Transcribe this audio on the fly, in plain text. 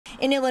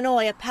In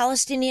Illinois, a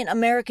Palestinian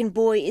American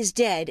boy is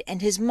dead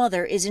and his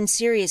mother is in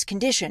serious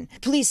condition.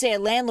 Police say a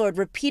landlord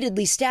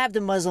repeatedly stabbed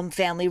the Muslim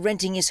family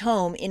renting his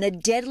home in a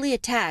deadly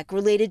attack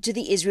related to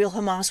the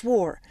Israel-Hamas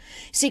war.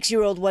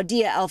 6-year-old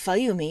Wadia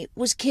Al-Fayumi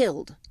was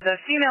killed. The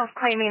female's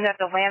claiming that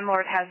the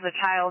landlord has the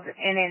child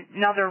in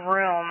another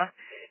room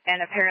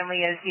and apparently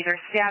is either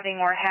stabbing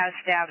or has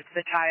stabbed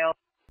the child.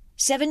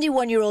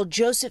 71-year-old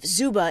Joseph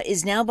Zuba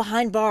is now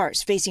behind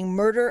bars, facing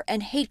murder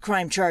and hate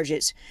crime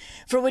charges.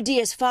 For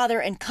Wadia's father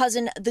and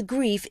cousin, the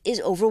grief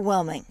is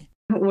overwhelming.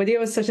 Wadia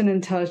was such an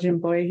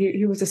intelligent boy.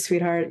 He was a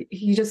sweetheart.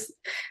 He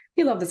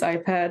loved his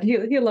iPad.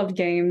 He loved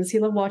games. He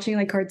loved watching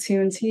like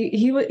cartoons.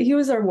 He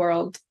was our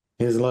world.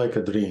 He's like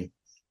a dream.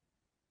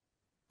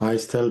 I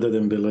still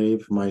didn't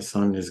believe my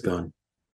son is gone.